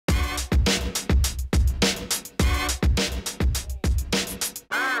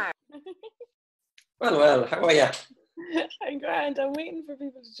Well, how are you? I'm grand. I'm waiting for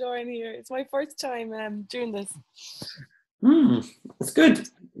people to join here. It's my first time doing this. It's good. It's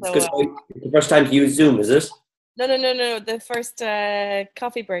So, good. It's the first time to use Zoom, is it? No. The first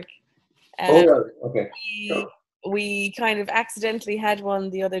coffee break. Right. Okay. We kind of accidentally had one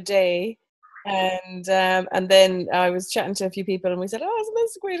the other day, and then I was chatting to a few people, and we said, "Oh,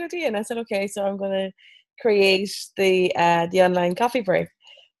 that's a great idea." And I said, "Okay, so I'm going to create the online coffee break."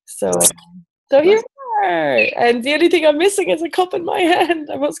 So here we are, and the only thing I'm missing is a cup in my hand.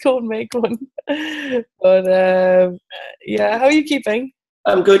 I must go and make one. But yeah, how are you keeping?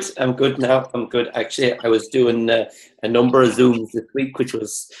 I'm good. I'm good now. I'm good. Actually, I was doing a number of Zooms this week, which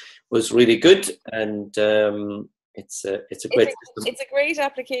was really good, and it's a great system. It's a great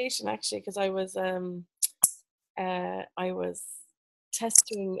application actually, because I was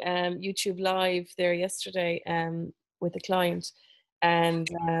testing YouTube Live there yesterday with a client, and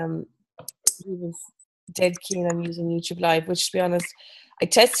he was dead keen on using YouTube Live, which, to be honest, I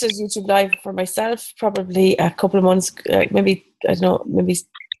tested YouTube Live for myself probably a couple of months, maybe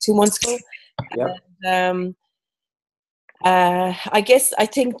 2 months ago. Yeah. And, I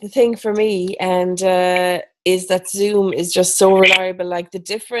think the thing for me is that Zoom is just so reliable. Like the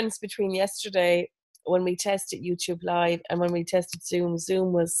difference between yesterday when we tested YouTube Live and when we tested Zoom,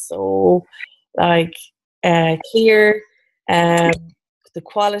 Zoom was so like clear. The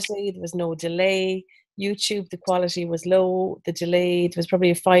quality, there was no delay. YouTube, the quality was low. The delay, there was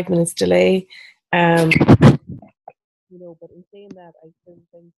probably a 5 minutes delay. But in saying that, I still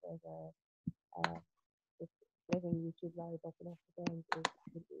think that getting YouTube Live up and off the ground will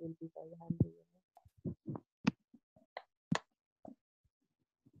be very handy.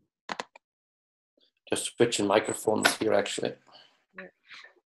 Just switching microphones here, actually. Yeah.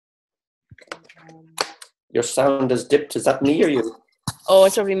 Your sound is dipped. Is that me or you? Oh,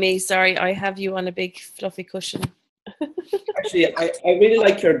 it's probably me. Sorry, I have you on a big fluffy cushion. Actually, I really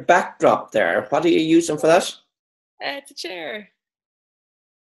like your backdrop there. What are you using for that? It's a chair.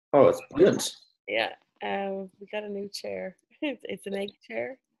 Oh, it's brilliant. Yeah, we got a new chair. It's an egg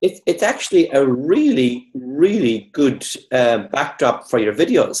chair. It's actually a really, really good backdrop for your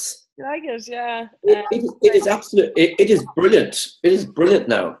videos. You like it? Yeah. It is absolute. It is brilliant. It is brilliant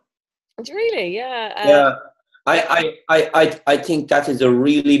now. It's really, yeah. Yeah, I think that is a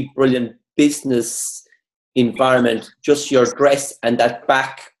really brilliant business environment. Just your dress and that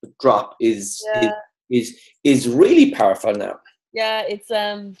backdrop is really powerful now. Yeah, it's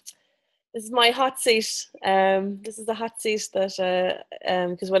this is my hot seat. This is the hot seat that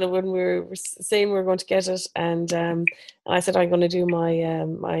because when we were saying we were going to get it, and I said I'm going to do my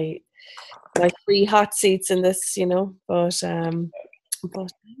my 3 hot seats in this,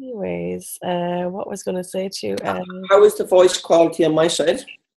 but anyways, what was going to say to you? How is the voice quality on my side?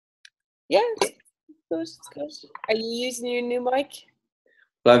 Yeah, it's good. It's good. Are you using your new mic?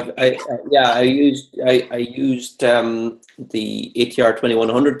 Well, I used the ATR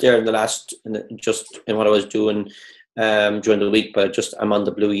 2100 there just in what I was doing during the week, but I'm on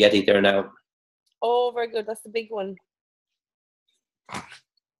the Blue Yeti there now. Oh, very good. That's the big one.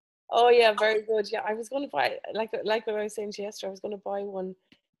 Oh yeah, very good. Yeah, I was going to buy, like what I was saying to you yesterday, I was going to buy one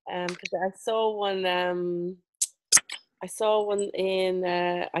because I saw one in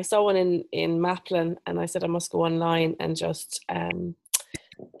Maplin, and I said I must go online and just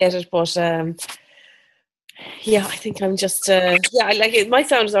get it. But yeah, I think I'm just I like it. My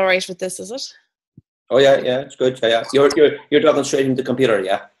sound is all right with this, is it? Oh yeah, it's good. Yeah. You're talking straight into the computer,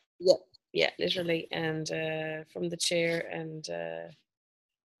 yeah. Yeah, literally, and from the chair, and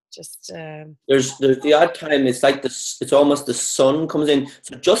just there's the odd time it's like this. It's almost the sun comes in,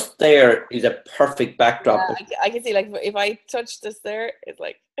 so just there is a perfect backdrop. Yeah, I can see, like, if I touch this there, it's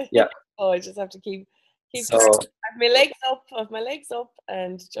like oh, I just have to keep so I have my legs up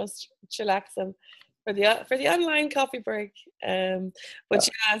and just chillaxing for the online coffee break. But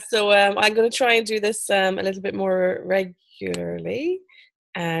so I'm going to try and do this a little bit more regularly,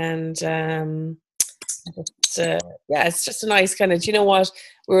 and it's just a nice kind of, you know what,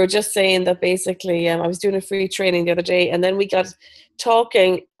 we were just saying that basically I was doing a free training the other day, and then we got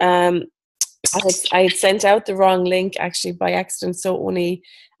talking. I had sent out the wrong link actually by accident, so only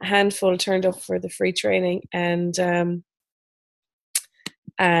a handful turned up for the free training, and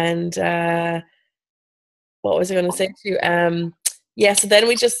what was I going to say to you? So then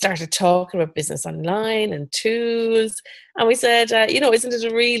we just started talking about business online and tools, and we said, isn't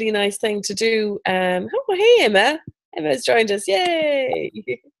it a really nice thing to do? Oh, hey, Emma's joined us, yay!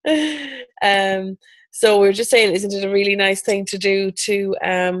 So we were just saying, isn't it a really nice thing to do to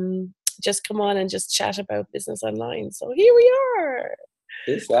just come on and just chat about business online? So here we are.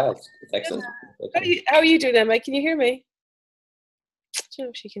 It's that. It's excellent. How are you doing, Emma? Can you hear me? I don't know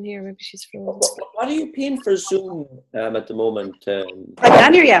if she can hear. Maybe she's frozen. What are you paying for Zoom at the moment? I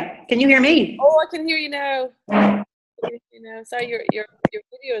can hear you. Can you hear me? Oh, I can hear you now. Sorry, your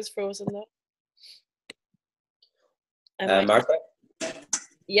video is frozen though. Martha?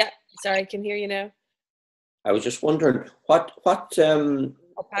 Yeah, sorry, I can hear you now. I was just wondering what Zoom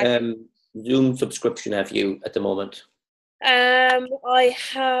subscription have you at the moment? I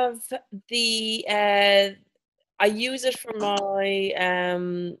have the I use it for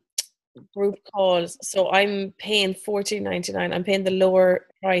my group calls, so I'm paying $14.99. I'm paying the lower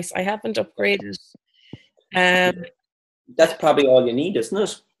price. I haven't upgraded. That's probably all you need, isn't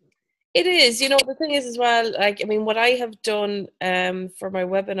it? It is. You know, the thing is as well, like, I mean, what I have done for my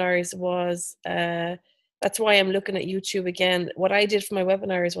webinars was, that's why I'm looking at YouTube again. What I did for my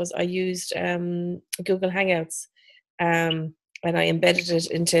webinars was I used Google Hangouts, and I embedded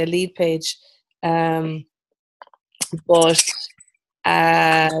it into a lead page. But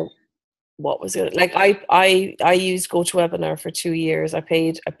what was it? Like I used GoToWebinar for 2 years. I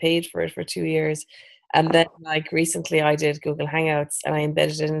paid for it for 2 years. And then, like, recently I did Google Hangouts and I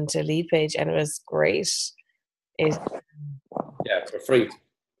embedded it into Leadpage, and it was great. For free.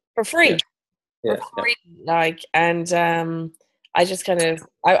 For free. Yeah. For free. Like, and I just kind of,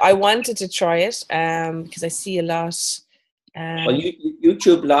 I wanted to try it because I see a lot. Well,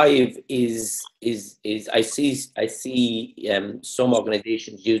 YouTube Live is I see some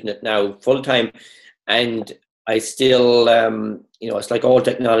organizations using it now full time, and I still it's like all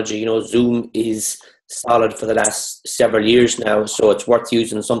technology. Zoom is solid for the last several years now, so it's worth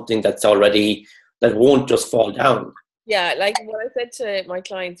using something that won't just fall down. Yeah, like what I said to my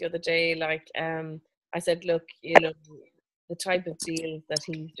clients the other day, like I said, look, the type of deals that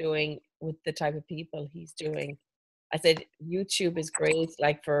he's doing with the type of people he's doing. I said, YouTube is great,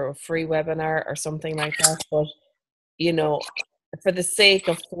 like for a free webinar or something like that. But, for the sake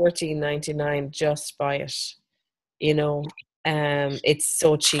of $14.99, just buy it. It's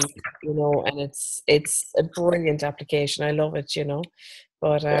so cheap, and it's a brilliant application. I love it,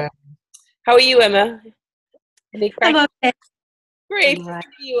 But how are you, Emma? I'm okay. Great to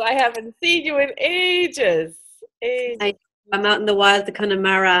see you. I haven't seen you in ages. I'm out in the wild to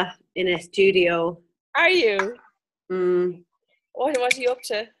Connemara in a studio. Are you? Mm. What are you up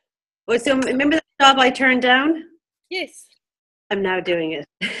to? Oh, so remember the job I turned down? Yes. I'm now doing it.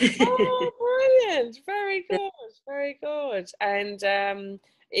 Oh, brilliant. Very good. Very good. And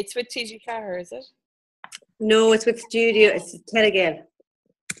it's with TG Carr, is it? No, it's with studio. It's Telegale.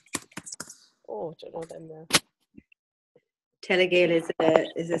 Oh, I don't know them now. Telegale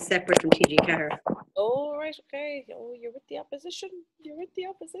is a separate from TG Carr. Oh, right, okay. Oh, you're with the opposition. You're with the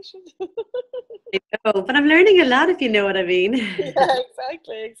opposition. Oh, but I'm learning a lot, if you know what I mean. Yeah,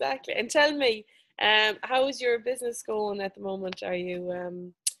 exactly. And tell me, how is your business going at the moment? Are you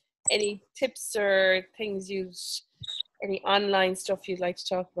any tips or things any online stuff you'd like to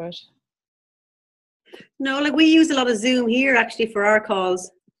talk about? No, like we use a lot of Zoom here actually for our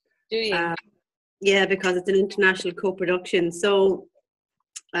calls. Do you? Yeah, because it's an international co-production. So,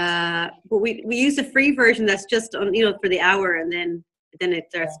 but we use a free version that's just on, for the hour, and then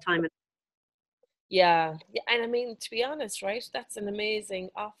there's time. Yeah, and I mean, to be honest, right, that's an amazing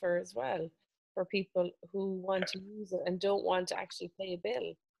offer as well for people who want to use it and don't want to actually pay a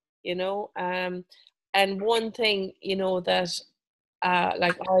bill, and one thing, that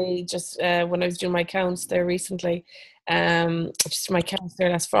like I just when I was doing my accounts there recently, just my accounts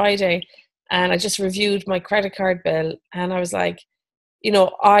there last Friday, and I just reviewed my credit card bill, and I was like,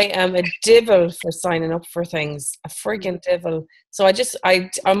 I am a devil for signing up for things, a friggin' devil. So I took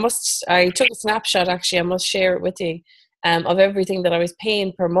a snapshot, actually, I must share it with you, of everything that I was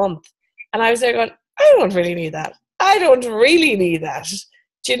paying per month. And I was there going, I don't really need that.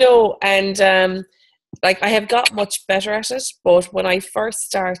 And like I have got much better at it, but when I first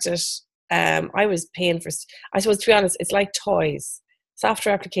started, I was paying for, I suppose, to be honest, it's like toys.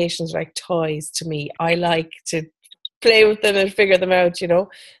 Software applications are like toys to me. I like to play with them and figure them out,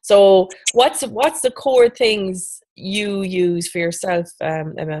 So what's the core things you use for yourself,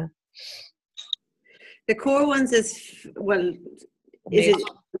 Emma? The core ones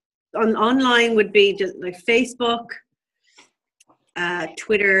online would be just like Facebook,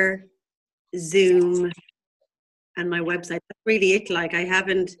 Twitter, Zoom, and my website. That's really it. Like I'm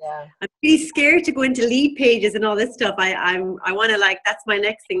really scared to go into Leadpages and all this stuff. I want to, that's my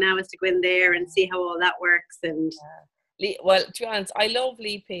next thing now, is to go in there and see how all that works. And well, to be honest, I love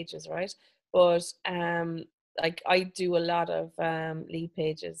Leadpages, right? But like I do a lot of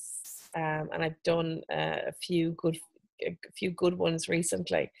Leadpages, and I've done a few good a few good ones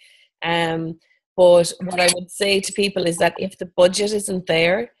recently. But what I would say to people is that if the budget isn't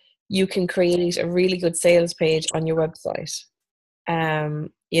there, you can create a really good sales page on your website.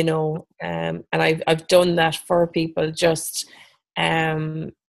 You know, and I've done that for people. Just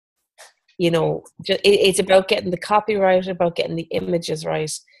you know, it's about getting the copy right, about getting the images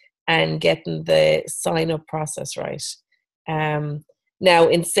right, and getting the sign up process right. Now,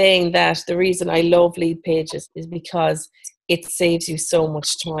 in saying that, the reason I love Leadpages is because it saves you so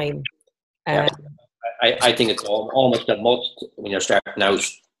much time. I think it's almost a must when you're starting out.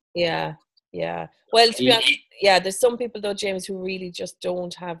 Yeah. Well, to be honest, there's some people though, James, who really just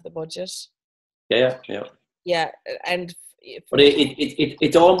don't have the budget. Yeah, and but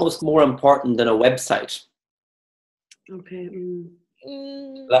it's almost more important than a website. Okay.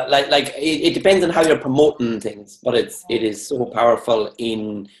 Like it depends on how you're promoting things, but it is so powerful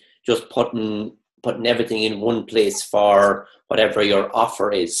in just putting everything in one place for whatever your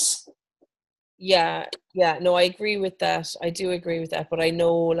offer is. Yeah, no, I agree with that. I do agree with that, but I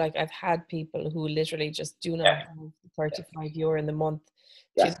know, like, I've had people who literally just do not have €35 in the month.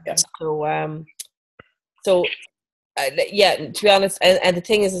 So to be honest, and the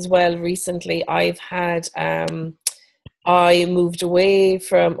thing is as well, recently I've had I moved away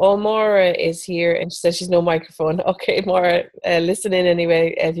from, Maura is here and she said she's no microphone. Okay, Maura, listen in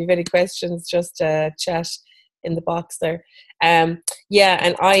anyway. If you have any questions, just chat in the box there. And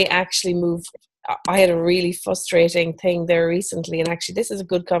I actually moved. I had a really frustrating thing there recently, and actually this is a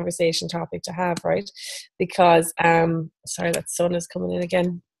good conversation topic to have, right? Because sorry, that sun is coming in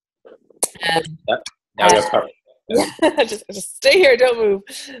again. Now you're perfect. just stay here, don't move.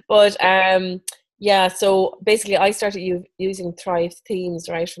 But so basically I started using Thrive themes,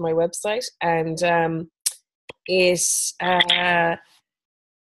 right, for my website, and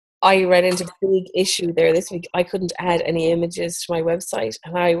I ran into a big issue there this week. I couldn't add any images to my website,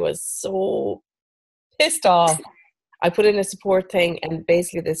 and I was so pissed off. I put in a support thing, and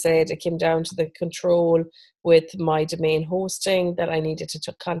basically they said it came down to the control with my domain hosting, that I needed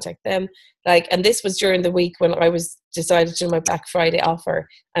to contact them. And this was during the week when I was decided to do my Black Friday offer,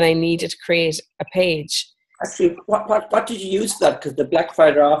 and I needed to create a page. Actually, what did you use that? Because the Black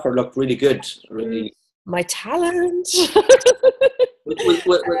Friday offer looked really good. Really, my talent.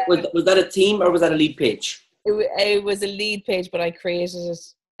 was that a theme or was that a lead page? It was a lead page, but I created it.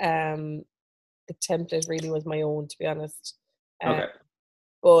 The template really was my own, to be honest. Okay.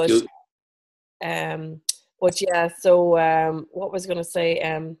 But yeah, so what was I going to say?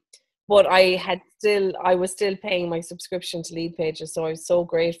 But I was still paying my subscription to Leadpages, so I was so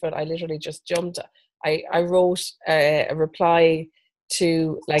grateful. I literally just jumped. I wrote a reply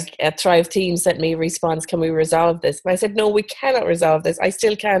to, like, a Thrive team sent me a response, can we resolve this? But I said, no, we cannot resolve this. I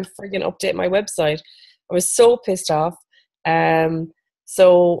still can't friggin' update my website. I was so pissed off.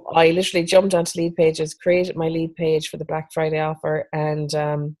 So I literally jumped onto Leadpages, created my lead page for the Black Friday offer, and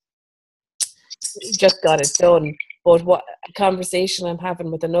just got it done. But what a conversation I'm having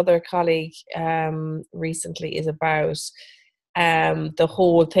with another colleague recently is about the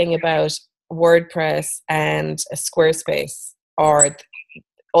whole thing about WordPress and Squarespace, or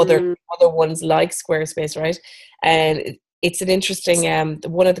other ones like Squarespace, right? And it's an interesting.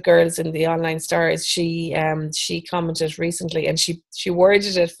 One of the girls in the Online Stars, she commented recently, and she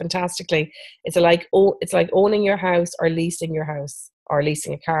worded it fantastically. It's like owning your house or leasing your house, or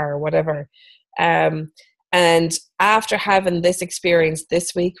leasing a car, or whatever. And after having this experience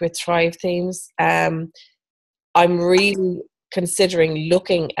this week with Thrive Themes, I'm really considering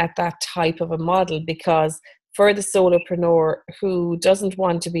looking at that type of a model, because for the solopreneur who doesn't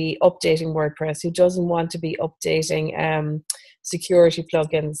want to be updating WordPress, who doesn't want to be updating security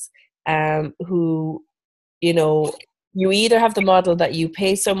plugins, who, you either have the model that you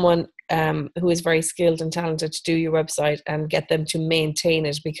pay someone who is very skilled and talented to do your website and get them to maintain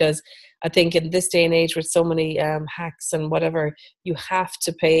it, because I think in this day and age with so many hacks and whatever, you have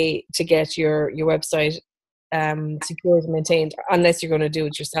to pay to get your website secured and maintained, unless you're going to do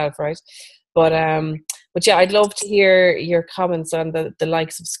it yourself, right? But yeah, I'd love to hear your comments on the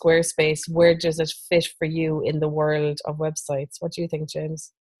likes of Squarespace. Where does it fit for you in the world of websites? What do you think,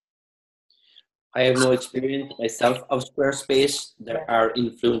 James? I have no experience myself of Squarespace. There are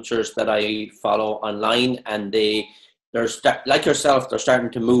influencers that I follow online, and they're like yourself, they're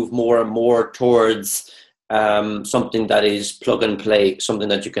starting to move more and more towards something that is plug and play, something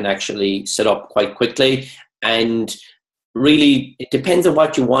that you can actually set up quite quickly. And really, it depends on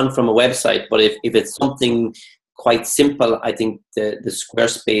what you want from a website. But if it's something quite simple, I think the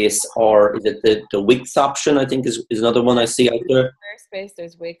Squarespace, or is it the Wix option, I think is another one I see out there. Squarespace,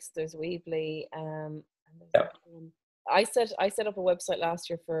 there's Wix, there's Weebly. I set up a website last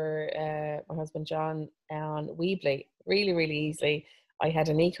year for my husband John on Weebly, really, really easily. I had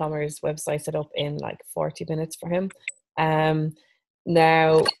an e-commerce website set up in like 40 minutes for him.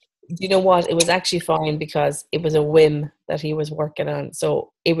 Now, you know what? It was actually fine because it was a whim that he was working on.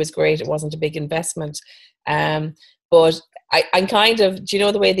 So it was great. It wasn't a big investment. But I'm kind of, do you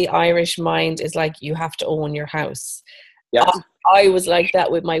know the way the Irish mind is like, you have to own your house? Yeah. I was like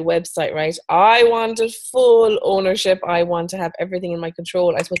that with my website, right? I wanted full ownership. I want to have everything in my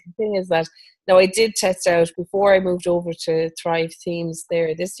control. I suppose the thing is that now I did test out before I moved over to Thrive Themes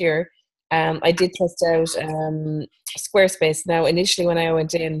there this year. I did test out Squarespace. Now, initially when I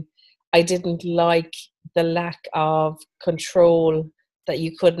went in, I didn't like the lack of control that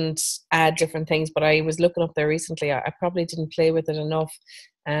you couldn't add different things. But I was looking up there recently. I probably didn't play with it enough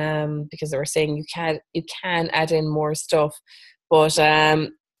because they were saying you can add in more stuff. But I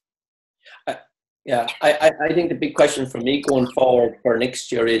think the big question for me going forward for next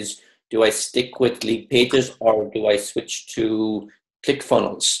year is, do I stick with Leadpages or do I switch to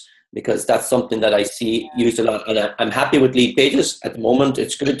ClickFunnels? Because that's something that I see used a lot. And I'm happy with Leadpages at the moment.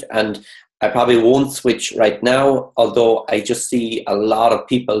 It's good. And I probably won't switch right now, although I just see a lot of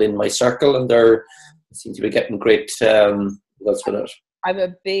people in my circle and they seem to be getting great results with it. I'm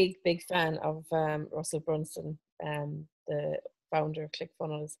a big fan of Russell Brunson, the founder of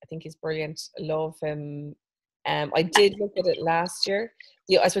ClickFunnels. I think he's brilliant. I love him. I did look at it last year.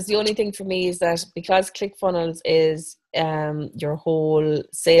 I suppose the only thing for me is that because ClickFunnels is your whole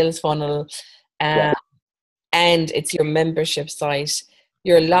sales funnel and it's your membership site,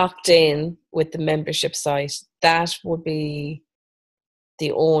 you're locked in with the membership site. That would be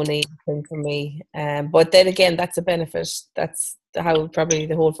the only thing for me. But then again, that's a benefit. That's how probably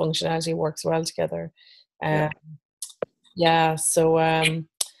the whole functionality works well together. So I'm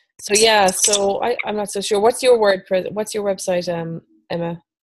not so sure. What's your website, Emma?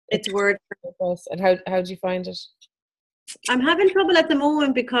 It's WordPress. And how do you find it? I'm having trouble at the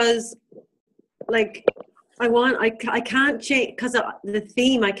moment because like I can't change because of the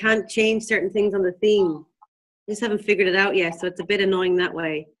theme. I can't change certain things on the theme. I just haven't figured it out yet, so it's a bit annoying that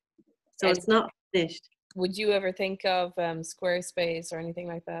way. So it's not finished. Would you ever think of Squarespace or anything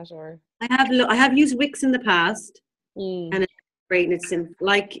like that? Or I have used Wix in the past, and it's great. And it's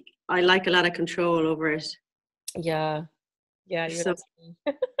I like a lot of control over it. Yeah. So,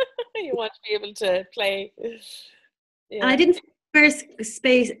 you want to be able to play. Yeah. And I didn't find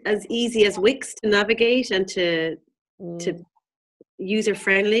Squarespace as easy as Wix to navigate and to user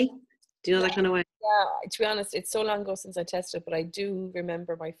friendly. Do you know that kind of way? Yeah, to be honest, it's so long ago since I tested it, but I do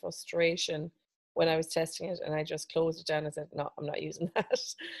remember my frustration when I was testing it, and I just closed it down and said, "No, I'm not using that."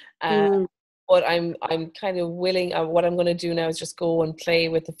 But I'm kind of willing. What I'm going to do now is just go and play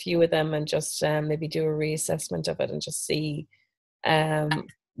with a few of them, and just maybe do a reassessment of it, and just see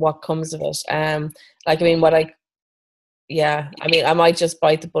what comes of it. I might just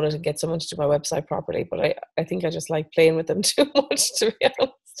bite the bullet and get someone to do my website properly, but I think I just like playing with them too much, to be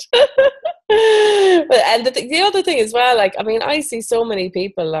honest. And the other thing as well, I see so many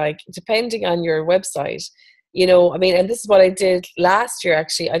people, depending on your website, and this is what I did last year,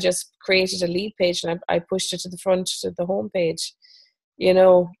 actually. I just created a lead page and I pushed it to the front, to the home page,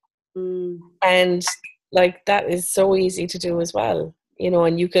 and that is so easy to do as well,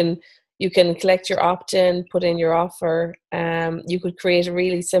 and you can collect your opt-in, put in your offer. You could create a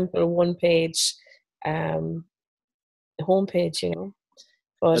really simple one-page homepage,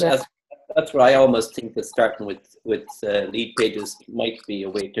 But that's where I almost think that starting with Leadpages might be a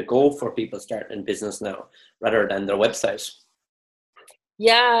way to go for people starting in business now, rather than their website.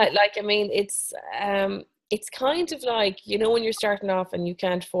 Yeah, it's kind of like, when you're starting off and you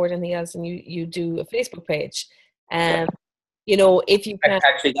can't afford anything else, and you do a Facebook page. If you can,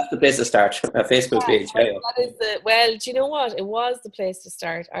 actually, that's the place to start, a Facebook page. That is well, do you know what? It was the place to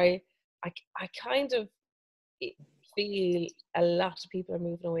start. I kind of feel a lot of people are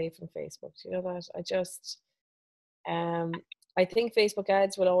moving away from Facebook. Do you know that? I think Facebook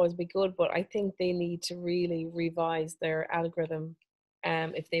ads will always be good, but I think they need to really revise their algorithm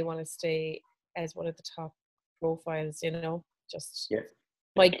if they want to stay as one of the top profiles,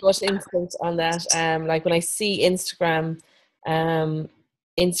 my gut instinct on that. When I see Instagram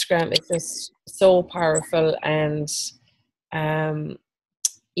is just so powerful, and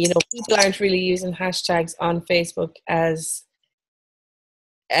people aren't really using hashtags on Facebook as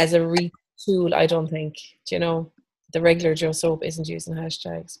a reach tool, I don't think. the regular Joe Soap isn't using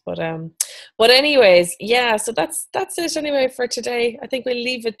hashtags. But anyways, yeah, so that's it anyway for today. I think we'll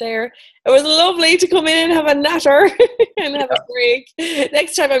leave it there. It was lovely to come in and have a natter and have a break.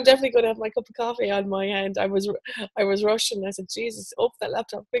 Next time I'm definitely going to have my cup of coffee on my hand. I was rushing. I said, Jesus, open that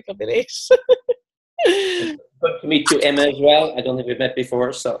laptop quick, I'll be late. Good to meet you, Emma, as well. I don't think we've met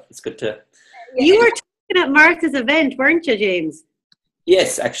before, so it's good to... You were talking at Martha's event, weren't you, James?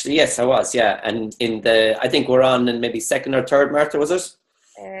 Yes, actually, yes, I was, yeah. And I think we're on in maybe second or third, Martha, was it?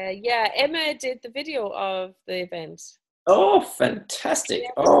 Yeah, Emma did the video of the event. Oh, fantastic. Yeah.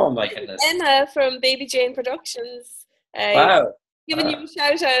 Oh, my goodness. Emma from Babyjane Productions. Wow. Giving you a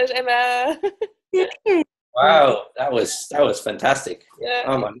shout out, Emma. Wow, that was fantastic. Yeah.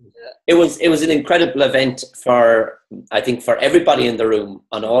 Oh my. It was an incredible event for, I think, for everybody in the room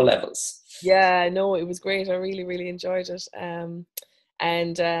on all levels. Yeah, no, it was great. I really, really enjoyed it. So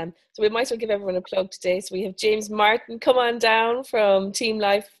we might as well give everyone a plug today. So we have James Martin come on down from Team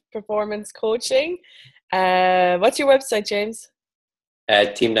Life Performance Coaching. What's your website, James?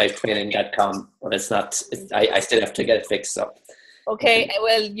 teamlifetraining.com, but it's not. I still have to get it fixed up. Okay,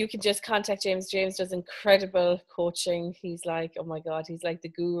 well, you can just contact James. James does incredible coaching. He's like, oh my God, he's like the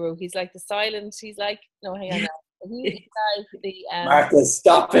guru. He's like the silent. He's like, no, hang on now. He's like the Martha,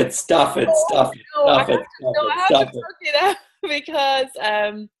 stop it. I have to talk it out because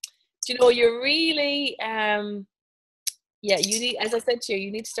you know, you're really you need, as I said to you,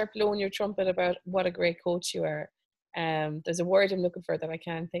 you need to start blowing your trumpet about what a great coach you are. There's a word I'm looking for that I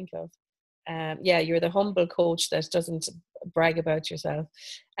can't think of. You're the humble coach that doesn't brag about yourself.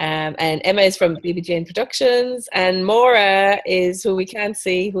 And Emma is from Babyjane Productions, and Maura is, who we can't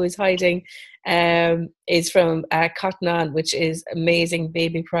see, who is hiding, is from Cotton On, which is amazing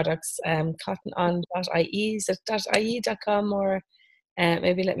baby products. cottonon.ie, is it .ie.com, or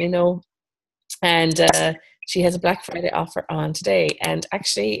maybe let me know. And she has a Black Friday offer on today. And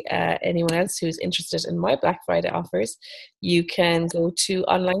actually, anyone else who's interested in my Black Friday offers, you can go to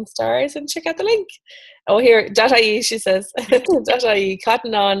Online Stars and check out the link. Oh, here, .ie, she says. .ie,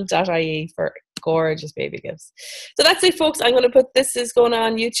 cottonon.ie for gorgeous baby gifts. So that's it, folks. I'm going to put, this is going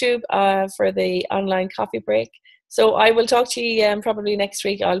on YouTube for the online coffee break. So I will talk to you probably next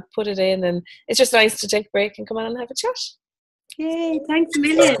week. I'll put it in, and it's just nice to take a break and come on and have a chat. Yay, thanks a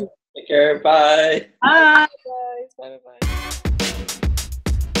million. Take care. Bye. Bye. Bye.